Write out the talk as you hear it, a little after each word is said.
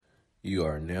You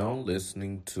are now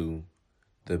listening to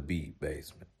The Beat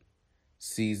Basement,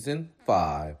 Season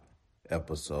 5,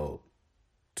 Episode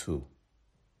 2.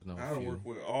 I don't work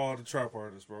with all the trap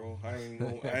artists, bro. I ain't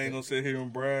gonna sit here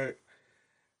and brag.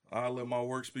 I'll let my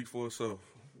work speak for itself.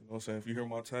 You know what I'm saying? If you hear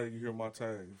my tag, you hear my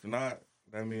tag. If not,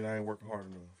 that means I ain't working hard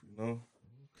enough, you know?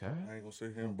 Okay. I ain't gonna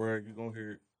sit here and brag. You gonna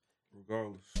hear it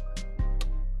regardless.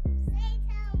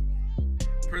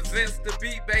 Presents The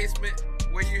Beat Basement,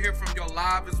 where you hear from your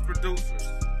livest producers.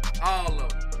 All of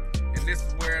them. And this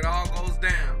is where it all goes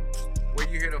down. Where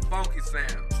you hear the funky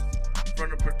sounds. From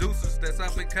the producers that's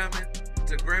up and coming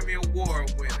to Grammy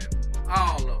Award winning.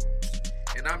 All of them.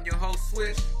 And I'm your host,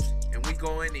 Swish, and we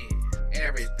going in.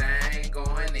 Everything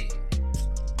going in.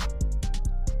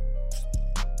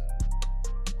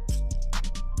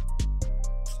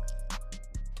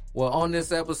 Well, on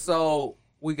this episode,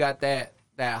 we got that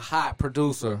hot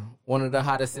producer, one of the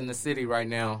hottest in the city right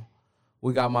now.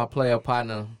 We got my player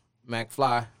partner,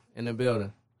 McFly, in the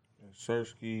building.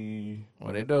 Sersky.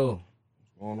 What they do?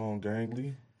 What's going on,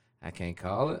 Gangly? I can't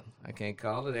call it.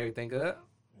 Everything good?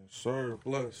 Yes, sir.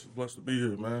 Blessed to be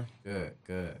here, man. Good.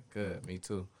 Me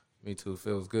too.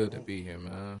 Feels good to be here,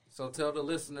 man. So tell the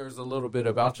listeners a little bit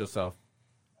about yourself.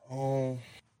 I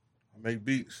make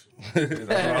beats. That's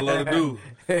what I love to do.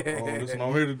 That's what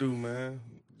I'm here to do, man.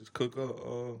 Just cook up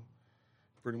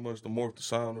pretty much the morph the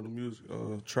sound of the music,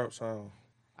 trap sound.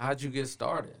 How'd you get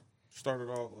started?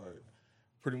 Started off like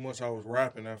pretty much I was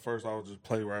rapping at first. I would just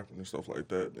play rapping and stuff like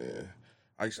that. Then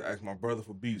I used to ask my brother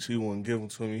for beats. He wouldn't give them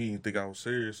to me. He didn't think I was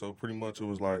serious. So pretty much it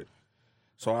was like,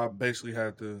 so I basically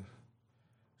had to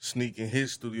sneak in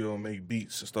his studio and make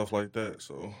beats and stuff like that.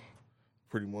 So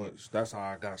pretty much that's how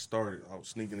I got started. I was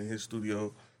sneaking in his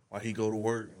studio while he go to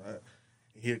work.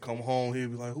 He'd come home, he'd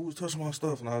be like, "Who was touching my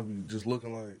stuff?" And I'd be just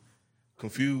looking like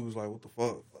confused, like, "What the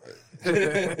fuck?"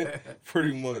 Like,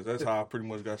 pretty much, that's how I pretty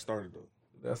much got started though.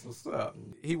 That's what's up.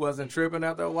 He wasn't tripping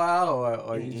after a while,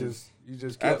 or you just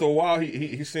kept... After a while,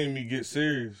 he seen me get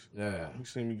serious. Yeah, he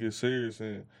seen me get serious,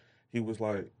 and he just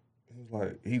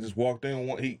walked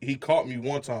in. He caught me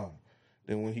one time.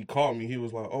 Then when he caught me, he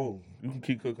was like, "Oh, you can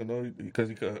keep cooking though," because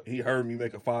he heard me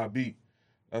make a 5 beat.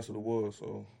 That's what it was.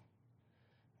 So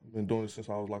I've been doing it since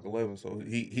I was like 11. So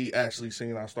he actually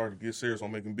seen I started to get serious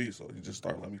on making beats. So he just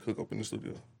started letting me cook up in the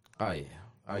studio. Oh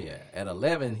yeah. At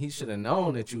 11, he should have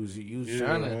known that you was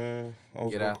trying to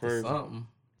get out to something.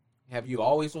 Have you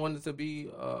always wanted to be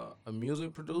a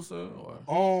music producer,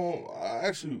 or? I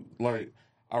actually I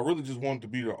really just wanted to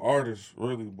be the artist,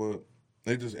 really, but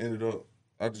I just ended up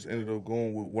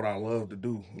going with what I love to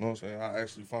do. You know what I'm saying? I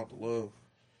actually found the love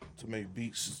to make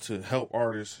beats to help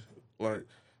artists, like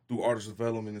do artist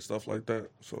development and stuff like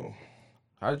that. So,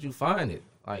 how did you find it?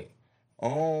 I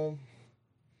don't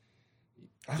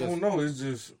know.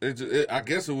 I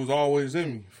guess it was always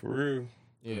in me, for real.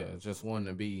 Yeah, just wanted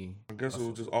to be. I guess it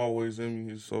was just always in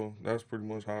me. So that's pretty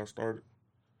much how I started.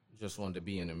 Just wanted to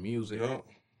be in the music. Yeah.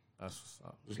 That's what's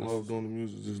up. Just love doing the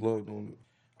music. Just love doing it.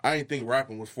 I didn't think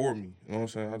rapping was for me. You know what I'm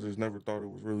saying? I just never thought it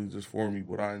was really just for me,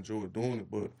 but I enjoyed doing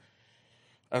it. But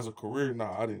as a career,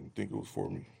 I didn't think it was for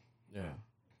me. Yeah.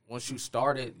 Once you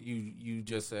started, you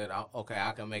just said, "Okay,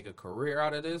 I can make a career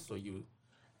out of this," or you?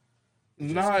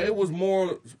 It was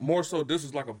more so this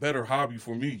is like a better hobby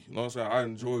for me. You know what I'm saying? I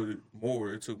enjoyed it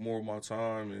more. It took more of my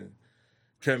time and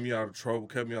kept me out of trouble,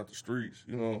 kept me out the streets,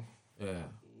 you know? Yeah.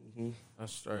 Mm-hmm.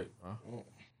 That's straight, bro.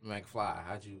 McFly,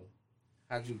 how'd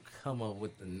you come up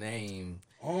with the name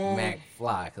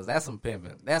McFly? Because that's some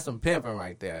pimping. That's some pimping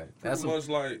right there. That's much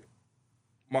like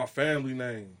my family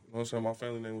name. You know what I'm saying? My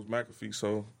family name was McAfee,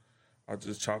 so I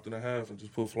just chopped it in half and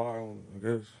just put Fly on it, I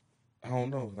guess. I don't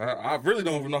know. I really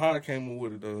don't even know how I came up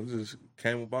with it, though. It just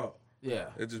came about. Yeah.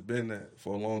 It just been that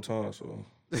for a long time, so.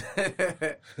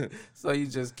 So you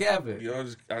just kept it? Yeah,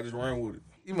 I just ran with it.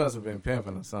 You must have been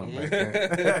pimping or something like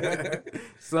that.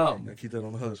 Something. Yeah, keep that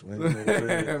on the hush, man.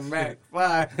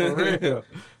 McFly, for real.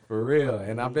 For real.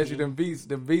 And I bet you them beats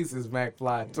is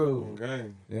McFly, too.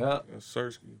 Okay. Yeah. That's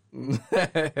Sersky.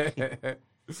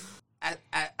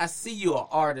 I see you an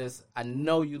artist. I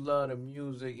know you love the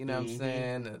music. You know what I'm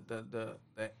saying? The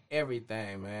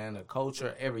everything, man. The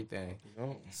culture, everything.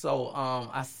 Oh. So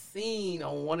I seen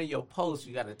on one of your posts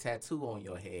you got a tattoo on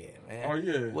your head, man. Oh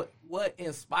yeah. What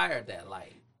inspired that?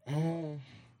 Like, I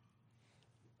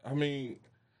mean,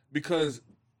 because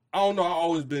I don't know. I've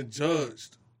always been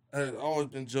judged. I've always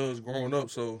been judged growing up.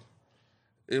 So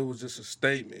it was just a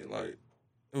statement. Like,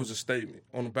 it was a statement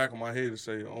on the back of my head to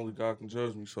say only God can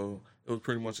judge me. So it was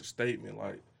pretty much a statement.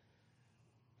 Like,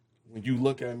 when you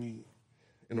look at me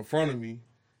in the front of me,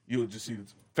 you'll just see the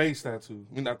face tattoo.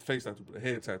 I mean, not the face tattoo, but the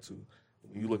head tattoo.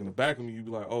 When you look in the back of me, you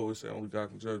be like, oh, it's the only God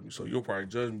can judge me. So you'll probably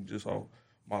judge me just off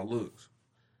my looks.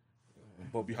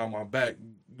 But behind my back,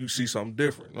 you see something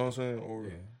different. You know what I'm saying? Or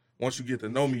once you get to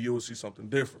know me, you'll see something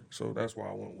different. So that's why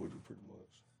I went with it pretty much.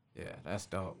 Yeah, that's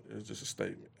dope. It's just a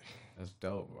statement. That's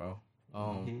dope, bro.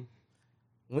 When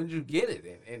did you get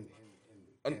it?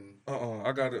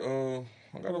 I got it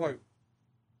like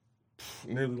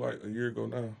nearly like a year ago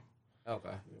now. Okay.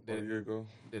 About a year ago.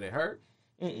 Did it hurt?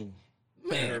 Mm-mm.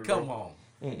 Man, come on.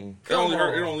 Mm-mm. It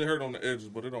only hurt on the edges,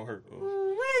 but it don't hurt.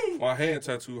 My hand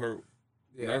tattoo hurt.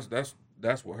 Yeah.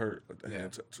 That's what hurt. Like the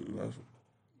hand tattoo. That's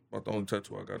about the only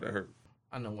tattoo I got that hurt.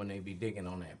 I know when they be digging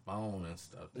on that bone and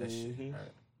stuff. That shit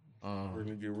hurt.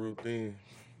 Really get real thin.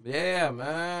 Yeah,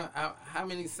 man. How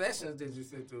many sessions did you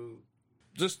sit through?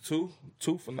 Just two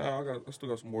for now. I still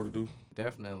got some more to do.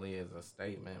 Definitely is a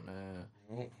statement, man.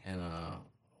 And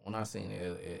when I seen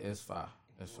it, it's fire.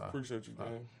 It's fire. Appreciate you,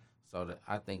 man. So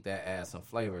I think that adds some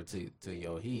flavor to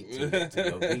your heat, to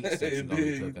your beats that you're gonna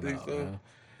be cooking out, man.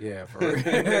 Yeah, for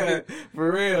real.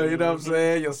 For real, you know what I'm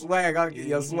saying? Your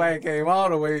swag came all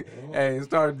the way and it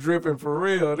started dripping for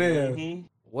real then.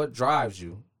 What drives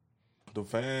you? The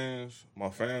fans, my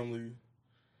family,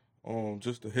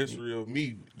 just the history of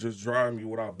me just driving me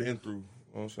what I've been through.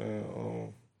 You know what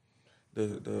I'm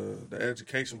saying? The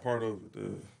education part of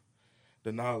it,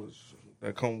 the knowledge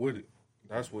that come with it.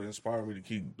 That's what inspired me to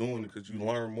keep doing it because you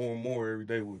learn more and more every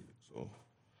day with it. So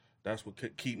that's what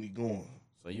keep me going.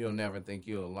 So you'll never think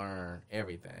you'll learn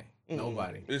everything.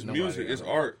 Nobody. It's music. It's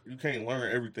art. You can't learn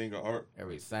everything of art.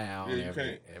 Every sound. Yeah, you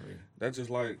can't. That's just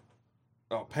like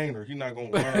a painter. He's not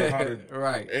gonna learn how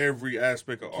to every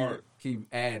aspect of art. Keep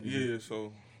adding. Yeah.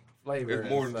 So flavor. It's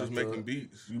more than just making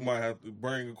beats. You might have to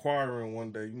bring a choir in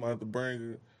one day. You might have to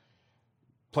bring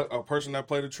a person that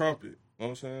play the trumpet. You know what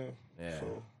I'm saying? Yeah.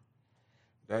 So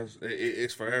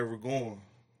it's forever going.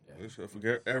 Yeah. It's a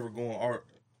forever going art.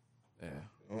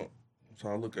 Yeah. That's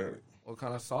how I look at it. What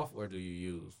kind of software do you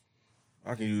use?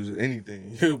 I can use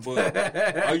anything, but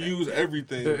I use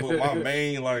everything. But my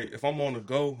main, like, if I'm on the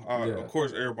go, of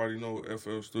course everybody know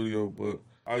FL Studio, but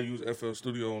I use FL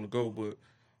Studio on the go. But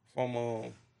if I'm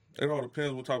it all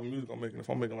depends what type of music I'm making. If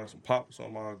I'm making like some pop or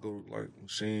something, I'll go like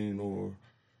Machine or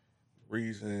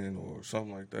Reason or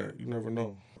something like that. You never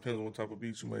know. Depends on what type of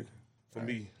beats you're making. For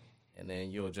me. And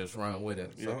then you'll just run with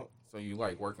it. So you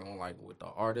like working on like with the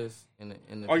artists in the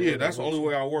Oh yeah, that's the only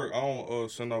way I work. I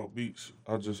don't send out beats.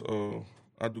 I just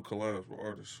I do collabs with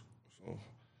artists. So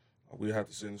we have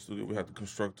to sit in the studio. We have to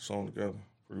construct the song together,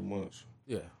 pretty much.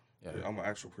 Yeah. I'm an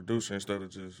actual producer instead of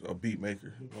just a beat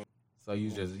maker. So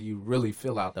you really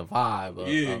fill out the vibe.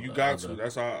 You got to.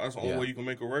 That's the only way you can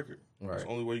make a record. Right. That's the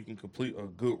only way you can complete a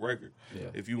good record. Yeah.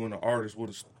 If you in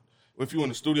if you in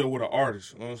the studio with an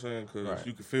artist, you know what I'm saying? Because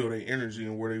you can feel their energy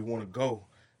and where they want to go.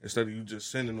 Instead of you just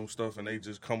sending them stuff and they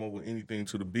just come up with anything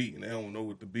to the beat and they don't know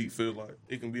what the beat feel like.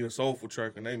 It can be a soulful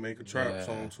track and they make a trap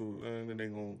song to it and then they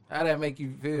gonna... How that make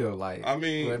you feel? Like, I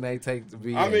mean... when they take the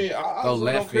beat I go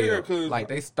left field. Like,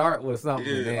 they start with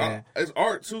something, man. It's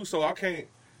art, too, so I can't...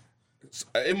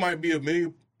 It might be a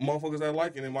million motherfuckers that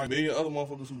like it and it might be a million other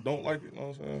motherfuckers who don't like it, you know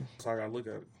what I'm saying? That's how I gotta look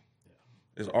at it.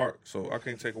 It's art, so I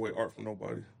can't take away art from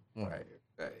nobody. Right.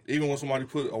 Even when somebody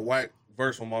put a whack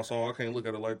verse on my song, I can't look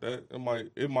at it like that.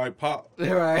 It might pop.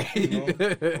 Right. You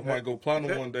know? I might go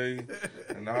platinum one day,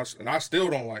 and I still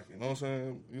don't like it. You know what I'm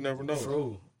saying? You never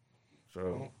know.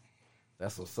 True.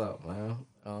 That's what's up, man.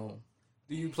 Do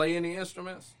you play any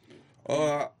instruments?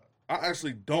 I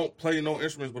actually don't play no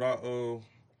instruments, but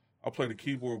I play the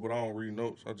keyboard, but I don't read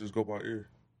notes. I just go by ear.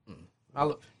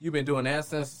 You been doing that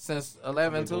since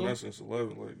 11 too? Doing that since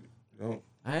 11, like, you know.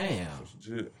 Damn. That's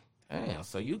legit. Damn,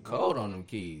 so you cold on them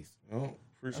keys.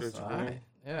 Appreciate you, man. Right.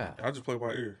 Yeah. I just play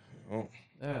by ear.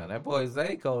 Yeah, that boy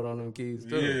Zay cold on them keys,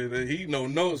 too. Yeah, he know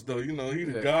notes, though. You know, he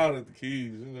the god at the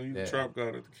keys. You know, he the trap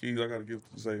god at the keys. I got to give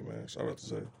it to Zay, man. Shout out to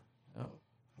Zay.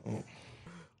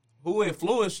 Who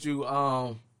influenced you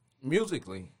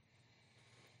musically?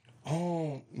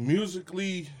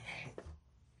 Musically,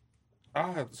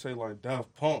 I have to say, like,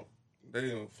 Daft Punk.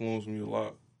 They influenced me a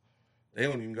lot. They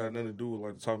don't even got nothing to do with,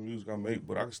 like, the type of music I make,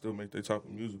 but I can still make their type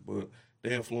of music. But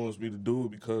they influenced me to do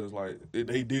it because, like,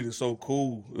 they did it so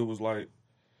cool. It was like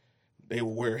they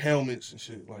would wear helmets and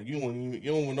shit. Like, you don't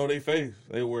even know their face.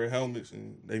 They wear helmets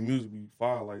and they music be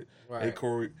fire. Like,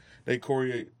 they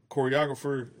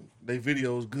choreographer, they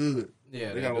videos good.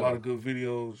 Yeah, they got a lot of good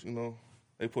videos, you know.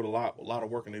 They put a lot of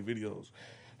work in their videos.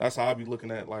 That's how I be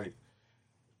looking at, like,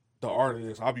 the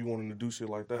artists. I be wanting to do shit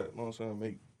like that. You know what I'm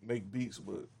saying? Make beats,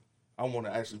 but I want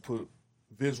to actually put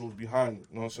visuals behind it.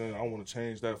 You know what I'm saying? I want to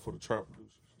change that for the trap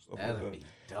producers and stuff That'd like be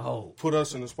that. dope. Put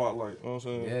us in the spotlight. You know what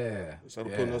I'm saying? Yeah. Instead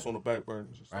of putting us on the back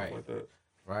burners and stuff like that.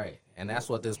 Right. And that's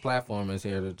what this platform is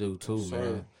here to do too,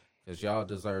 man. Because y'all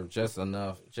deserve just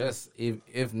enough, just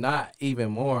if not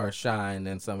even more shine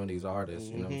than some of these artists.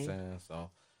 You know what I'm saying? So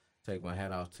take my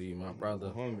hat off to you, my brother.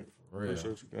 100. For real.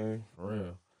 Appreciate you, gang. For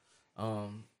real.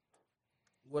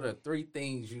 What are 3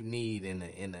 things you need in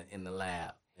the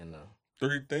lab?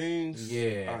 3 things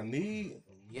Yeah. I need?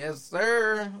 Yes,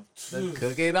 sir. Let's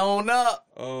cook it on up.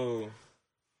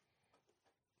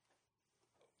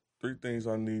 3 things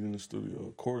I need in the studio.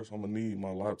 Of course, I'm gonna need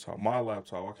my laptop. My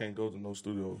laptop. I can't go to no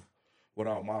studio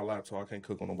without my laptop. I can't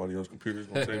cook on nobody else's computer. It's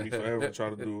gonna take me forever to try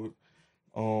to do it.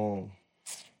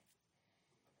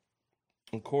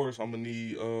 Of course, I'm gonna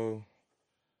need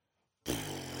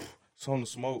something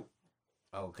to smoke.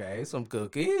 Okay, some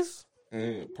cookies.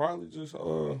 And probably just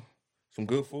some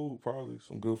good food. Probably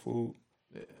some good food.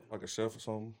 Yeah. Like a chef or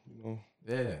something. You know.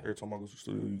 Yeah. Every time I go to the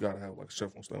studio, you gotta have like a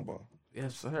chef on standby.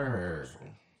 Yes, sir.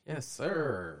 Yes,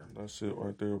 sir. That's it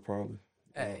right there, probably.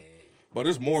 Hey. But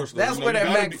it's more stuff. That's where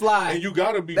that McFly. And you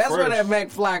gotta be That's fresh. where that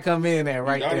McFly come in at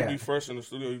right there. You there. gotta be fresh in the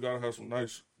studio. You gotta have some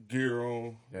nice gear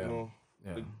on, you know,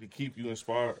 to keep you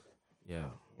inspired. Yeah.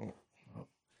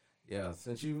 Yeah.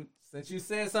 Since you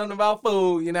said something about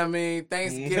food, you know what I mean?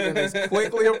 Thanksgiving is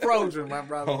quickly approaching, my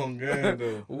brother. Oh,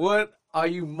 man. What are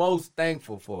you most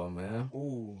thankful for, man?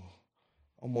 Ooh.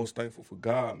 I'm most thankful for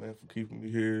God, man, for keeping me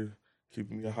here,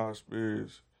 keeping me in high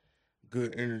spirits,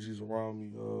 good energies around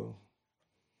me.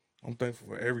 I'm thankful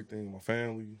for everything, my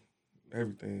family,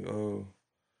 everything.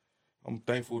 I'm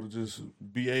thankful to just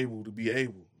be able,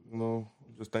 you know.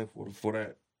 I'm just thankful for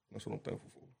that. That's what I'm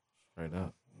thankful for. Straight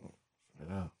up.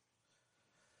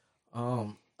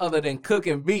 Other than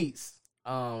cooking beats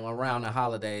around the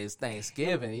holidays,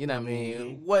 Thanksgiving, you know what I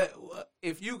mean? What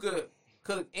if you could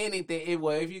cook anything?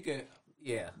 If you could,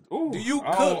 Ooh, do you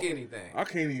cook anything? I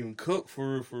can't even cook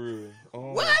for real.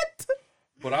 What?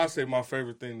 But I say my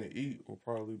favorite thing to eat will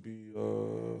probably be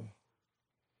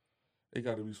it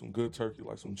got to be some good turkey,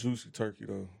 like some juicy turkey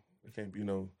though. It can't be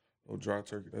no dry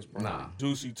turkey. That's probably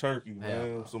juicy turkey,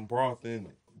 man. Some broth in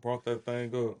it. Broth that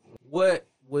thing up. What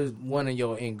would one of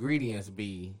your ingredients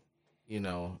be, you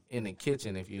know, in the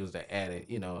kitchen if you was to add it,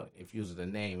 you know, if you was to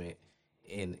name it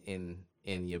in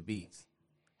your beats?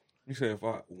 You said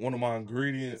one of my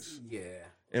ingredients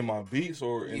in my beats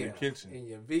or in the kitchen? In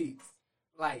your beats.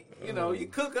 Like, you know, you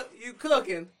cooking up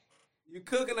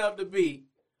the beat.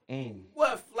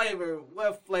 What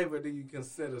flavor do you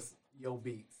consider your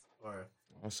beats? Or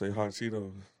I say hot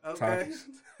Cheetos, okay.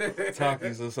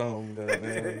 Takis or something.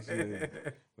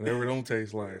 Whatever it don't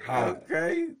taste like. Hot.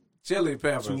 Okay. Chili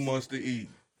peppers. Too much to eat.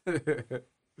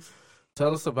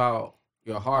 Tell us about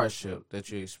your hardship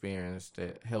that you experienced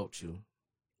that helped you,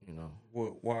 you know.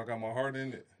 Why I got my heart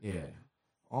in it? Yeah.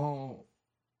 A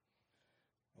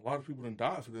lot of people done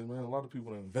died for this, man. A lot of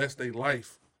people done invest their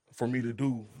life for me to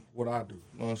do what I do.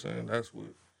 You know what I'm saying? That's what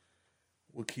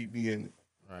keep me in it.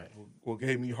 Right. What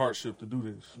gave me hardship to do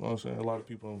this. You know what I'm saying? A lot of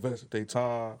people invested their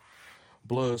time,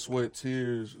 blood, sweat,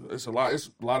 tears. It's a lot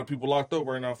of people locked up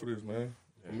right now for this, man.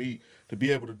 For me to be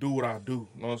able to do what I do,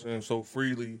 you know what I'm saying, so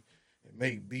freely and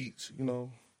make beats, you know.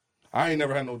 I ain't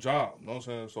never had no job, you know what I'm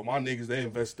saying? So my niggas, they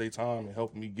invested their time in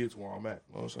helping me get to where I'm at,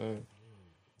 you know what I'm saying?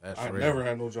 I never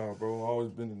had no job, bro. I always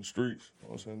been in the streets. You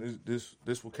know what I'm saying?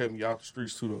 This what kept me out the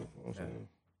streets too, though. You know what I'm saying?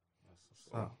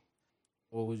 So,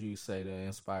 what would you say to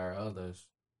inspire others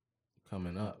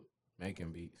coming up,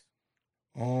 making beats?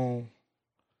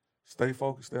 Stay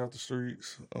focused, stay out the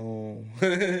streets.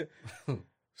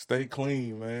 Stay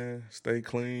clean, man. Stay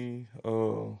clean.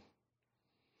 Don't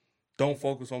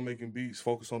focus on making beats.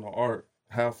 Focus on the art.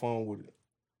 Have fun with it.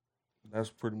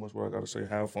 That's pretty much what I gotta say.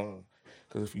 Have fun.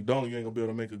 Because if you don't, you ain't gonna be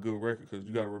able to make a good record. Because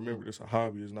you gotta remember, this a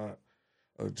hobby. It's not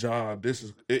a job. This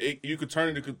is you could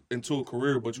turn it into a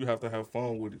career, but you have to have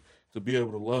fun with it to be able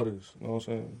to love this. You know what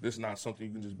I'm saying? This is not something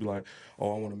you can just be like,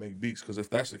 oh, I want to make beats. Because if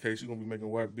that's the case, you're gonna be making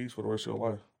whack beats for the rest of your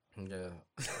life. Yeah.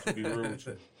 To be real with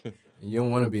you. You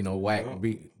don't want to be no whack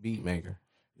beat maker,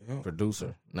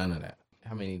 producer, none of that.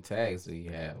 How many tags do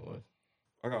you have?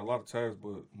 I got a lot of tags,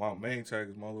 but my main tag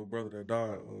is my little brother that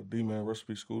died, D-Man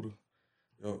Recipe Scooter.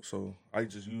 So I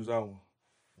just use that one.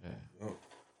 Yeah.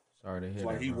 Sorry to hear it's that,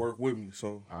 like he bro. worked with me,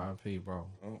 so. R.I.P., bro.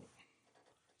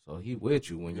 So he with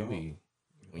you when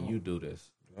you do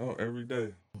this. Every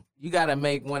day. You got to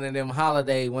make one of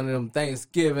them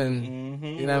Thanksgiving,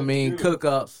 you know what I mean,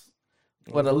 cook-ups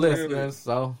for the listeners.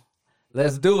 So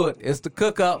let's do it. It's the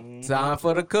cook-up. Time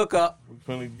for the cook-up. We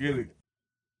finna get it.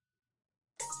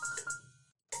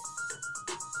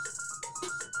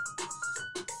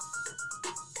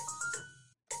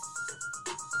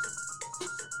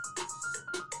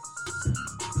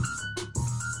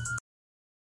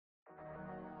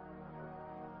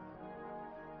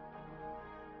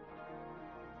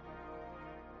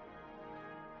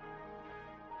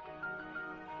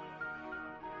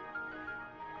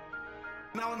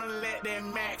 on to let that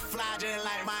Mac fly just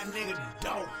like my nigga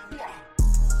dope.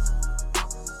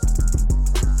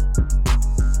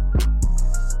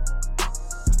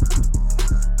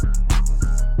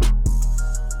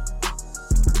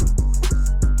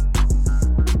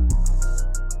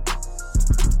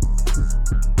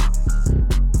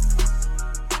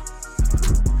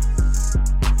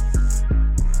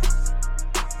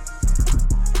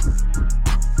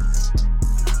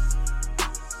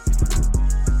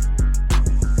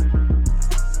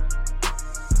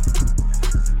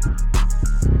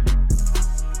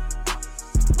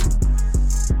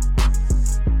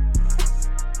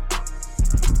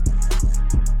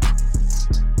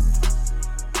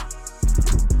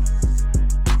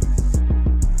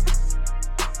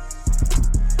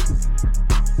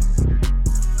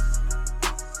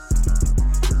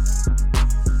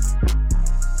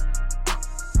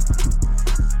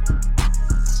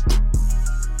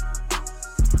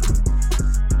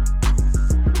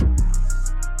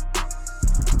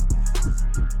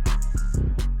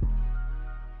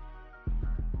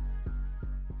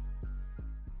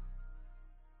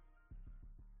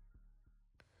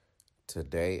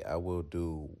 Today I will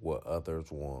do what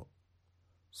others want,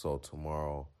 so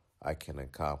tomorrow I can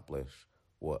accomplish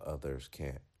what others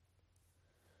can't.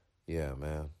 Yeah,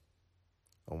 man.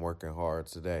 I'm working hard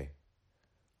today.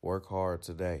 Work hard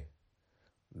today.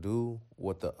 Do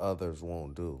what the others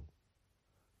won't do.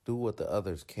 Do what the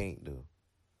others can't do.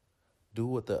 Do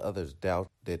what the others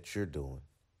doubt that you're doing.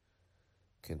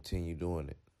 Continue doing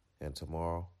it. And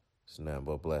tomorrow, it's nothing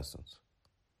but blessings.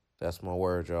 That's my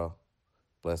word, y'all.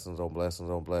 Blessings on blessings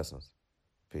on blessings.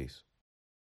 Peace.